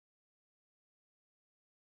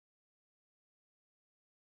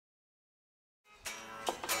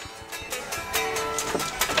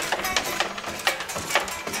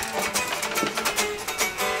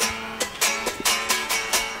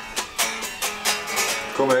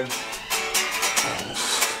Come in.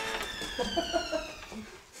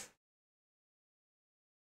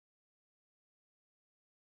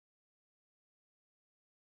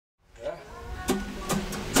 Yeah.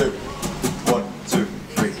 2, 1, 2,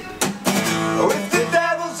 3. If the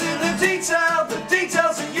devil's in the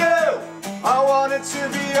details are you. I want it to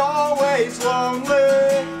be always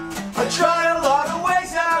lonely. I tried a lot of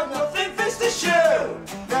ways out, nothing fits the shoe.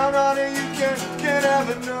 Now none of you can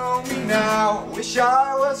ever know me now. Wish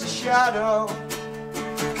I was a shadow,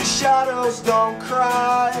 'cause shadows don't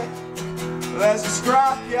cry. There's a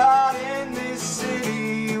scrapyard in this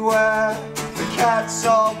city where the cats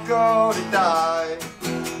all go to die.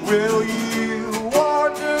 Will you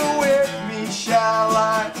wander with me? Shall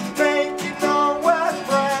I make you know we're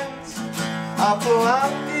friends? I'll pull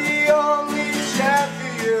out the only chair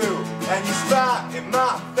for you, and you spat in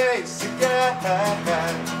my face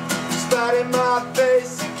again. You spat in my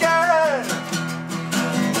face again.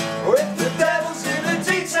 If the devil's in the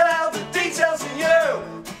details are you.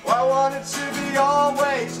 I want it to be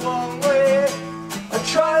always lonely. I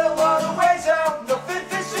tried a lot of ways out, nothing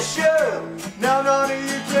fits the shoe. Now none of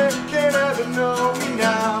you can ever know me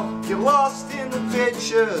now. You're lost in the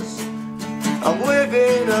pictures, I'm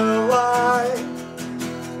living a lie.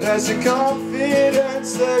 There's a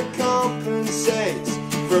confidence that compensates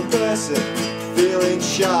for a person feeling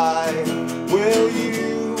shy. Will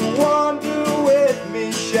you wander with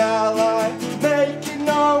me? Shall I make you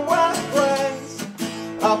know we're friends?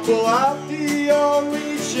 I'll pull out the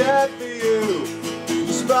only chair for you.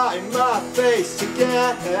 Spat in my face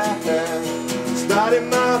again. Spat in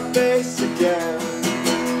my face again.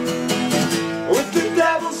 If the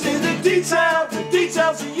devil's in the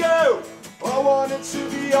details are you. I want it to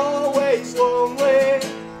be always lonely.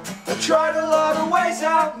 I tried a lot of ways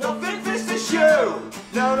out, nothing fits the shoe.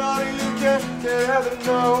 Now none of you can ever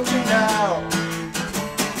know me now.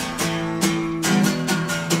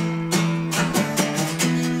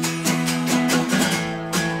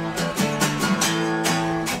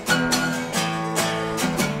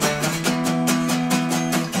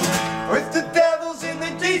 If the devil's in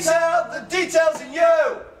the details are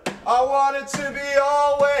you. I want it to be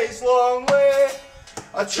always lonely.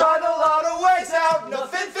 I tried a lot of ways out,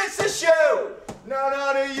 nothing fits the shoe. Now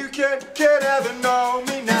none of you can ever know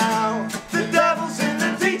me now. The devil's in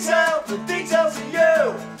the details are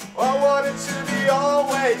you. I want it to be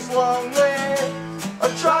always lonely. I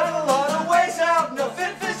tried a lot of ways out,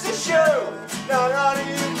 nothing fits the shoe. Now none of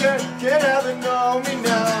you can ever know me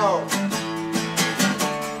now.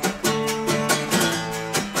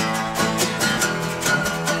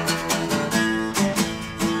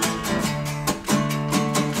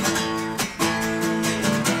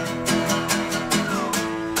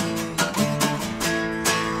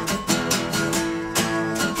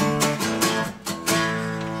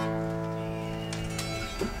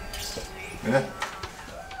 Yeah.